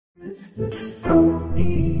Mr.Stoney.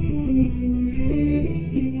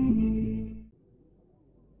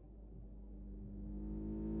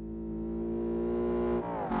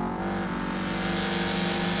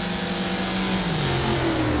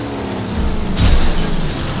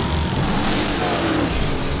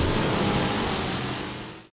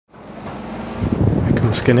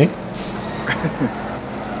 Skinny.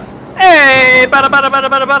 Hey,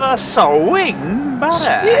 bada, swing,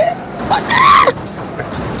 bada.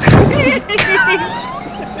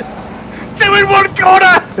 Two in one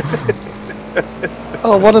corner.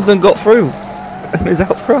 Oh, one of them got through and is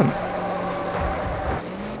out front.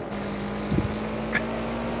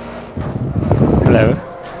 Hello.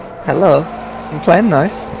 Hello. I'm playing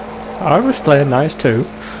nice. I was playing nice too.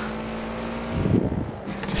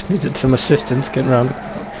 Just needed some assistance getting around the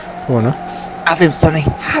corner. Have him, Sonny.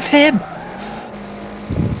 Have him.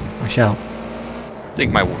 I shall. I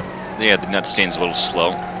think the nut stand's a little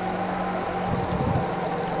slow.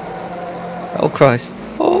 Oh Christ.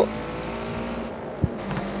 Oh.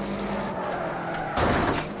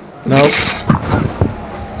 No.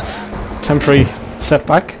 Temporary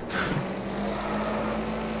setback.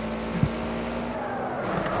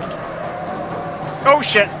 Oh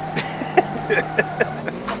shit.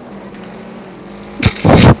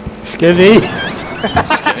 Skinny.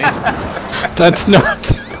 Skinny. That's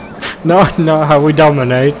not how we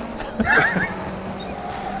dominate.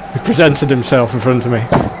 He presented himself in front of me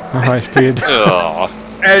at high speed. Oh.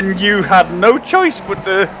 And you had no choice but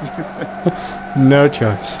to... No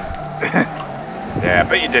choice. Yeah, I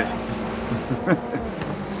bet you did.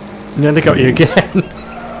 And then they got you again.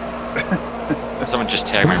 Someone just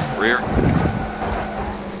tagged me from rear.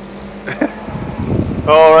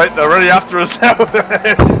 Alright, they're running after us now.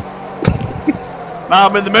 Now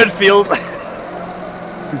I'm in the midfield.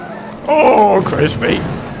 Oh, Chrispy.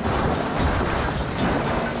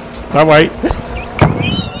 That way.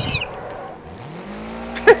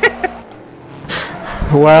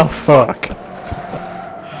 Well, fuck.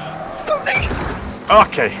 Stoney.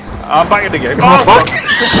 Okay, I'm back in the game. Oh, fuck!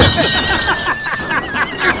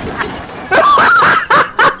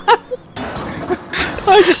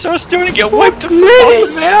 I just saw Stoney get wiped off the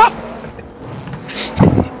map.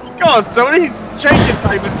 Go on, Stoney. Change your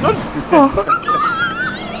favourite son.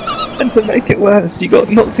 And to make it worse, you got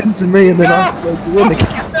knocked into me and then afterwards you won again.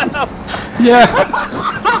 Yeah.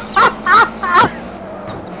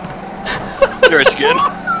 You're a skin.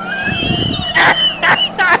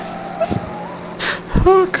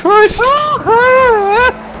 Oh, Christ.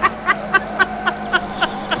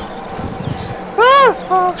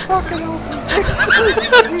 Oh, fucking hell.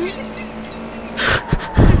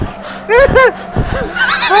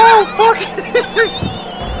 Oh, fuck.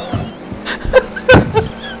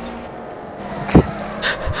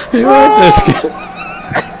 You heard this kid.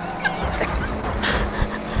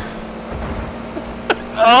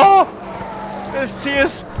 Oh, there's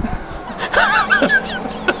tears.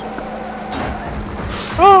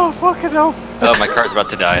 Oh, fucking hell. Oh, my car's about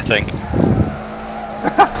to die, I think.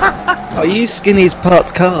 I used Skinny's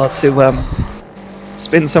parts car to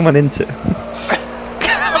spin someone into.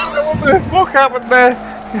 What the fuck happened there?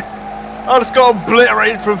 I just got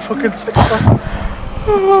obliterated from fucking 6.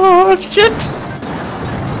 Oh, shit.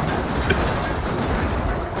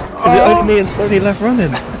 Is it only me and Stoney left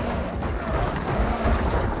running?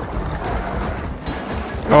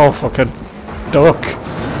 Oh, fucking duck.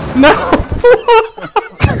 No!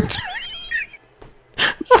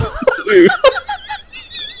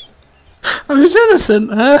 I was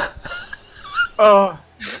innocent, huh? Oh,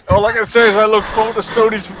 all I can say is I look forward to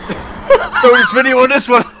Stoney's video on this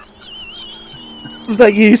one. Was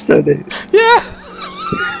that you, Stoney? Yeah!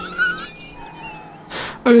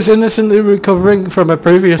 I was innocently recovering from a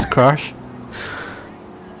previous crash.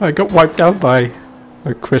 I got wiped out by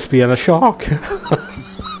a Chrispy and a shark.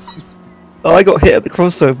 Oh, I got hit at the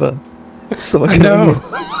crossover. So I know.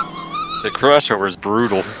 The crossover is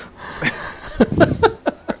brutal.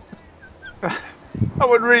 I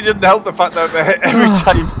would really didn't help the fact that every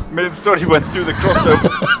time me and Stoney went through the crossover,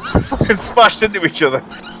 fucking smashed into each other.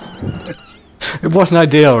 It wasn't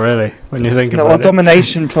ideal, really, when you think No, about our it.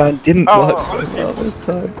 domination plan didn't work so honestly. well this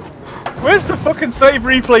time. Where's the fucking save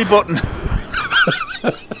replay button?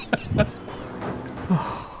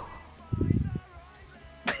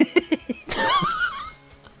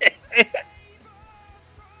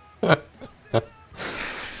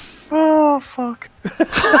 Oh, fuck.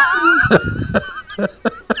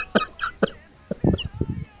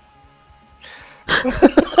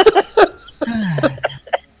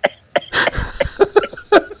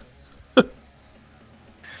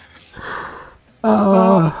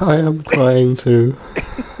 I am crying too.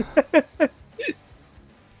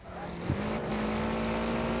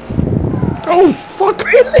 fuck?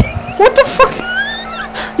 Really? What the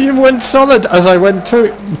fuck? You went solid as I went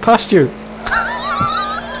through past you.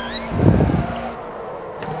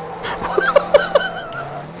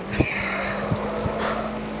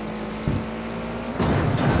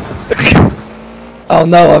 Oh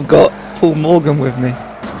no, I've got Paul Morgan with me.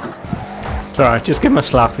 It's alright, just give him a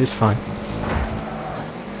slap, it's fine.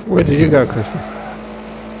 Where did you go, Chrispy?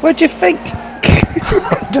 Where'd you think?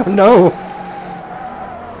 I don't know.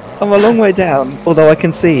 I'm a long way down, although I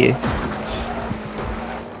can see you.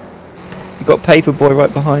 You've got Paperboy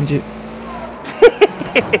right behind you.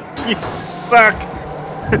 You suck!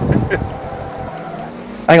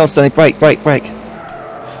 Hang on, Stoney, brake.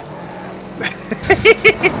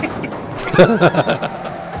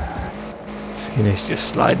 Skinny's just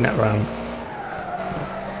sliding it around.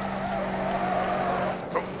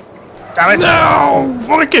 Damn it! No!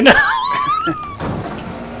 Fucking hell!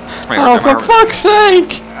 Oh, for fuck's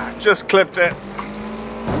sake! Just clipped it.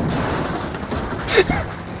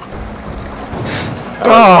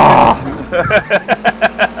 Oh!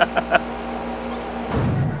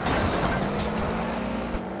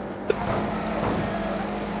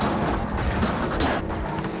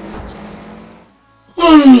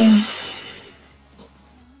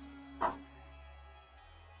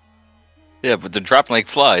 Yeah, but they're dropping like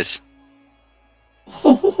flies.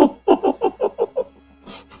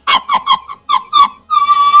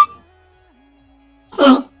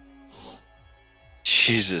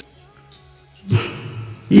 Jesus.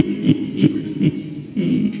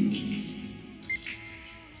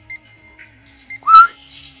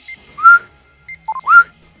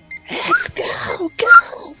 Let's go.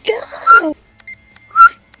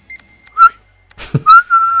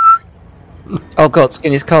 Oh god,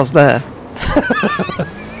 Skinny's car's there.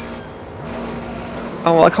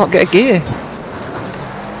 Oh, well, I can't get a gear.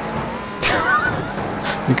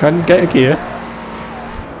 You can't get a gear?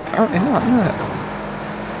 Apparently not, no.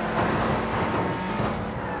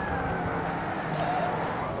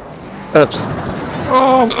 Oops.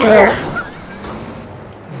 Oh, Phil.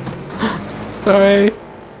 Sorry.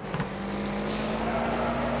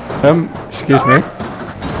 Excuse me.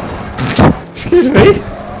 Excuse me.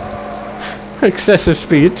 Excessive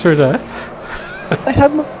speed through there. I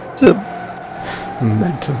had momentum.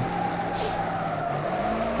 Momentum.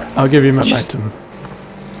 I'll give you momentum.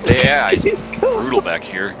 Yeah, Skinny's it's car. brutal back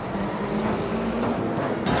here.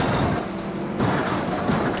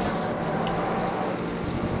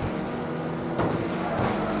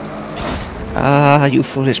 Ah, you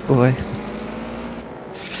foolish boy.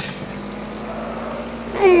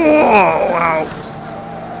 Oh, wow.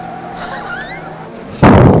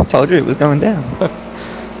 Told you it was going down.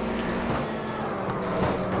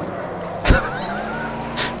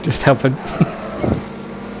 Just helping.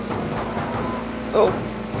 Oh,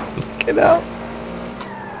 get out.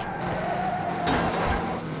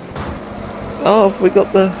 Oh, have we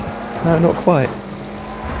got the... No, not quite.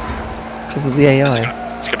 Because of the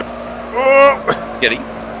AI. It's gonna... Oh! Getty.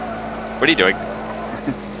 What are you doing?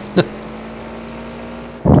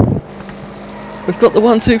 We've got the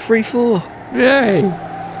 1, 2, 3, 4. Yay.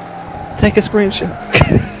 Take a screenshot.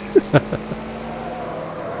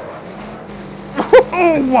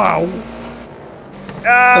 Oh, wow.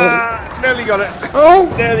 Ah! Nearly got it. Oh,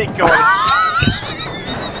 Nearly got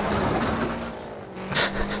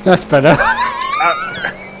that's better.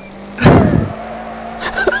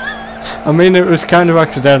 I mean, it was kind of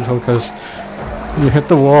accidental because you hit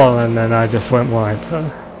the wall and then I just went wide. So,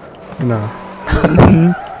 no.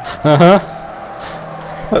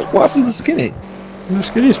 What happened to Skinny? The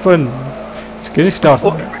Skinny spun. Skinny started.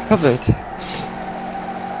 Oh, it recovered.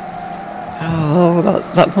 Oh,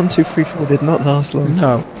 that 1, 2, 3, 4 did not last long.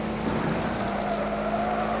 No.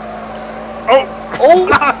 Oh!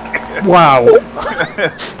 Wow.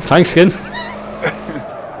 Thanks, Skin. Who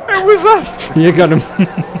was that? You got him.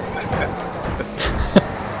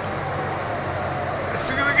 This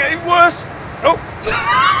is gonna get even worse. Oh!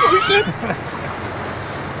 Holy shit!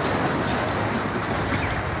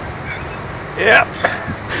 Yep.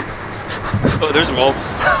 Oh, there's a wall.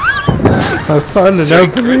 I found an Sorry,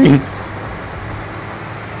 opening.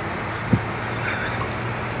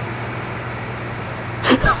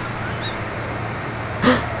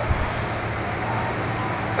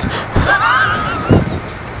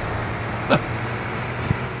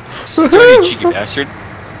 Stoney, cheeky bastard.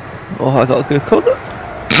 Oh, I got a good corner.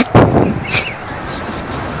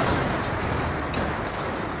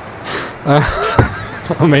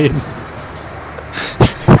 I mean,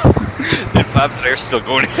 And Fabs and I are still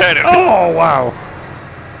going at it. oh wow.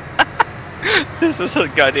 This is so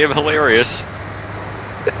goddamn hilarious.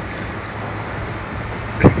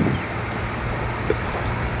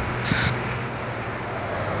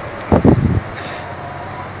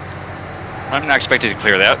 I'm not expected to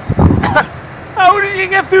clear that. How did you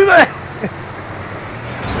get through there?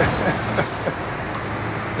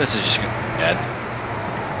 This is just gonna be bad.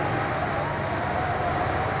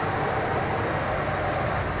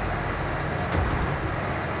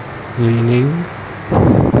 Leaning.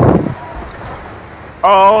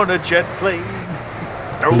 On a jet plane.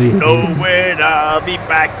 Don't know when I'll be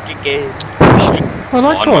back again. Well,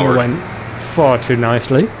 that kind Onward. of went far too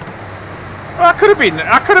nicely. Well, I could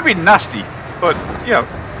have been nasty, but you know,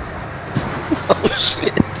 Oh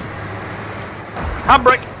shit!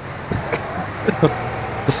 handbrake.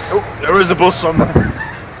 Oh, there is a bus on there.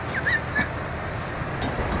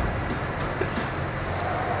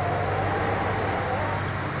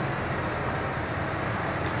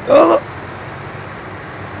 Oh, look.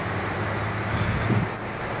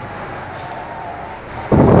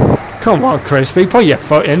 Come on, Chrispy, put your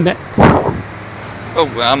foot in it. Oh,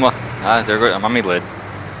 there go. I'm on my lid.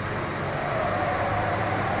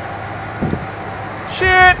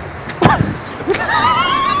 Shit!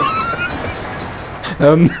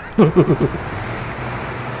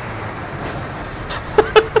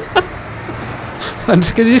 And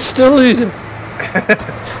can you still eat it?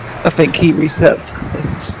 I think he reset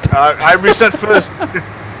first. I reset first.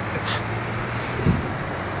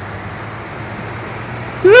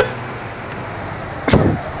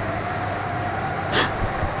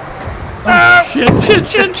 Shit!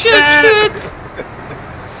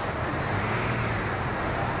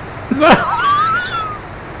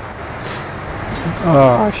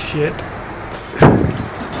 Oh shit.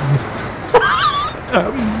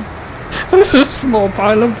 This is a small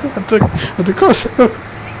pile of at the crossover.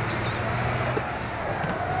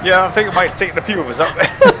 Yeah, I think it might have taken a few of us up there.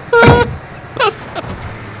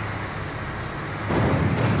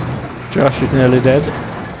 Josh is nearly dead.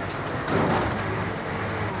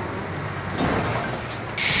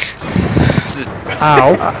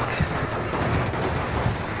 Ow.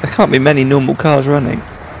 There can't be many normal cars running.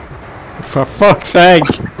 For fuck's sake!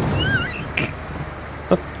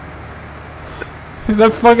 Get the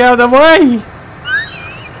fuck out of the way!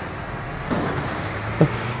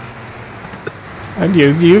 And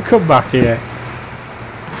you come back here.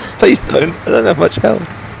 Please don't. I don't have much health.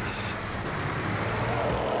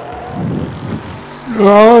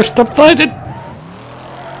 Oh, stop sliding!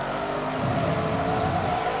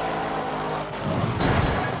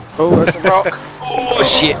 Oh, there's a rock. Oh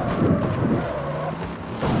shit.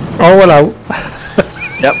 Oh, hello.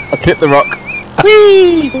 Yep, I tipped the rock.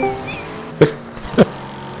 Whee!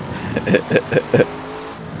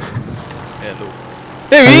 Hello.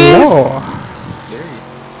 There he is! Hello.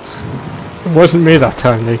 It wasn't me that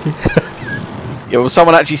time, Nicky. Yeah, well,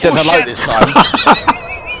 someone actually said hello this time.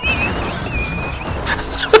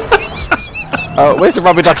 Oh, where's the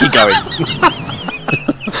rubber ducky going?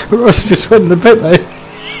 Ross just went in the pit, mate.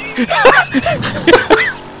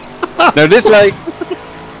 No, this way.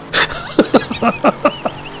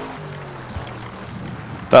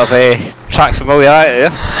 That's a track familiarity,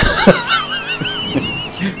 yeah?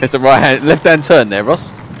 It's a left hand turn there,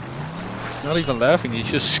 Ross. Not even laughing, he's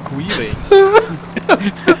just squealing.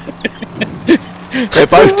 They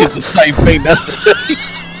both did the same thing, that's the thing.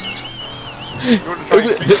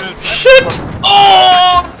 Shit!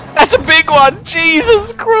 Oh! That's a big one!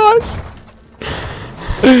 Jesus Christ!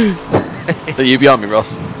 So you behind me,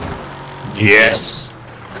 Ross? Yes.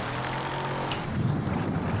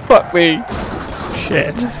 Fuck me.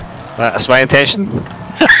 Shit. That's my intention.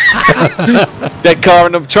 Dead car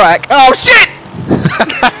on the track. Oh shit!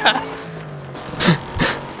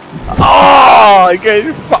 Oh,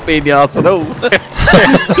 okay. Fuck me in the arse and all.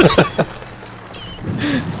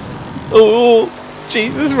 Oh,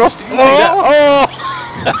 Jesus, Ross, did you see that?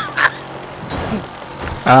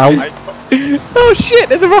 Ow. Oh shit,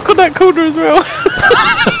 there's a rock on that corner as well.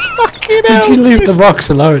 Fucking hell. Did you leave the box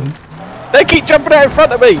alone? They keep jumping out in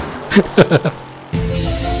front of me.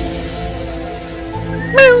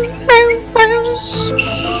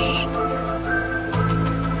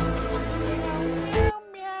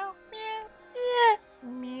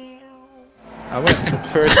 I went from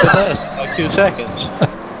first to last in like 2 seconds.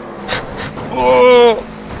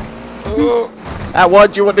 How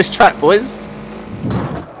wide do you want this track, boys?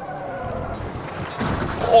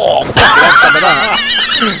 Oh, fucking coming out.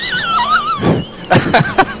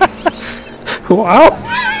 Wow.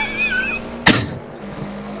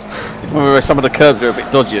 Remember, some of the curbs are a bit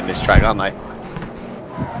dodgy in this track, aren't they?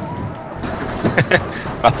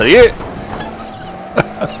 After you.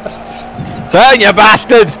 Turn, you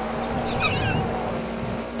bastard!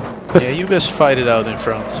 Yeah, you just fight it out in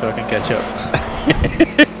front so I can catch up.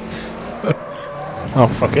 Oh,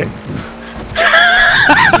 fuck it.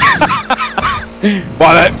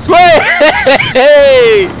 Bollocks!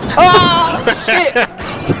 Hey! Oh shit!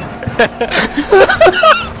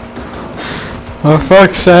 Oh,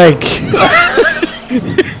 fuck's sake.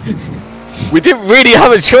 We didn't really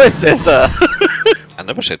have a choice there, sir. I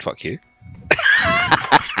never said fuck you.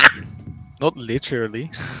 Not literally.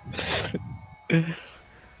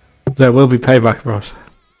 There will be payback, Ross.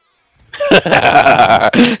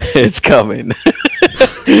 It's coming.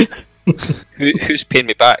 Who's paying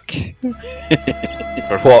me back?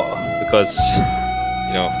 For what? Because,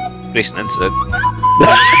 you know, recent incident.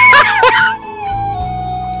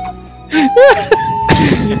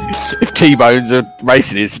 If T-Bone's a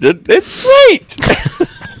racing incident, it's sweet!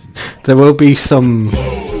 There will be some...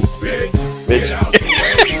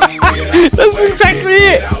 That's exactly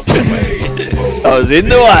it! I was in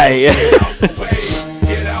the way!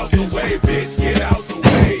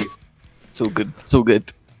 It's all good, it's all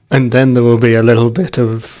good. And then there will be a little bit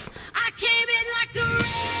of...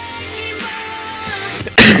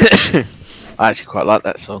 I actually quite like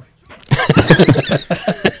that song.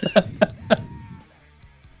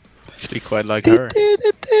 Actually quite like her.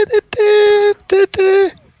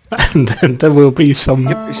 And then there will be some...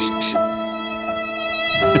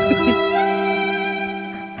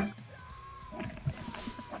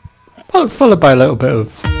 Followed by a little bit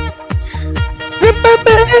of...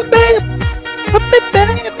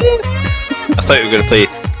 I thought you were going to play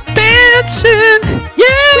Dancing,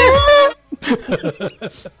 yeah!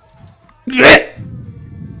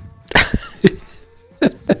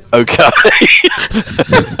 Okay.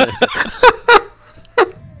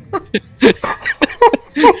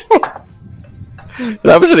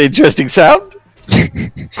 That was an interesting sound.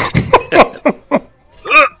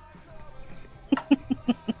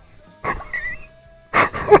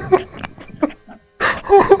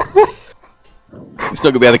 He's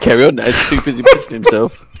not going to be able to carry on now, he's too busy pissing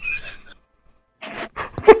himself.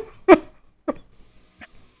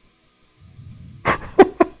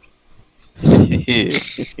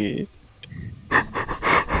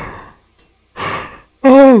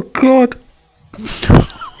 Oh, God.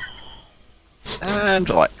 and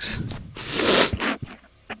relax.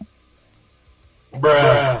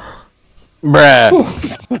 Bruh.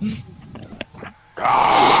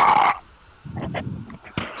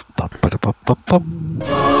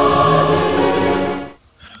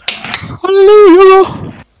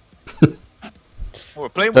 Hallelujah! We're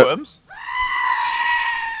playing Worms.